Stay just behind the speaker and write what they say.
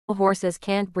Horses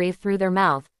can't breathe through their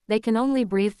mouth, they can only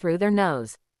breathe through their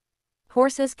nose.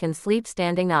 Horses can sleep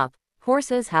standing up.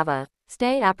 Horses have a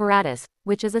stay apparatus,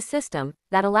 which is a system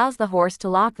that allows the horse to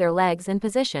lock their legs in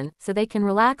position so they can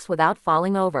relax without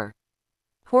falling over.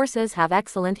 Horses have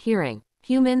excellent hearing.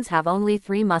 Humans have only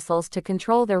 3 muscles to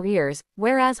control their ears,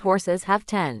 whereas horses have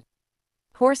 10.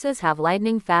 Horses have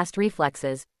lightning-fast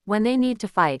reflexes. When they need to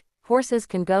fight, horses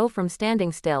can go from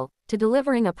standing still to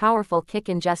delivering a powerful kick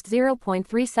in just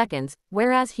 0.3 seconds,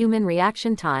 whereas human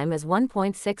reaction time is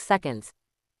 1.6 seconds.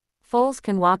 Foals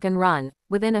can walk and run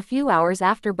within a few hours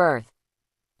after birth.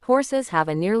 Horses have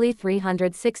a nearly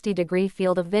 360-degree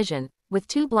field of vision, with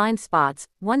 2 blind spots,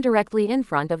 one directly in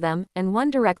front of them and one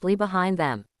directly behind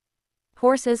them.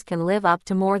 Horses can live up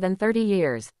to more than 30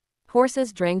 years.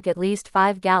 Horses drink at least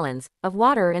 5 gallons of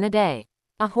water in a day.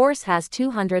 A horse has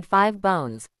 205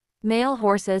 bones. Male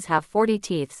horses have 40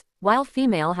 teeth, while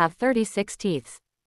female have 36 teeth.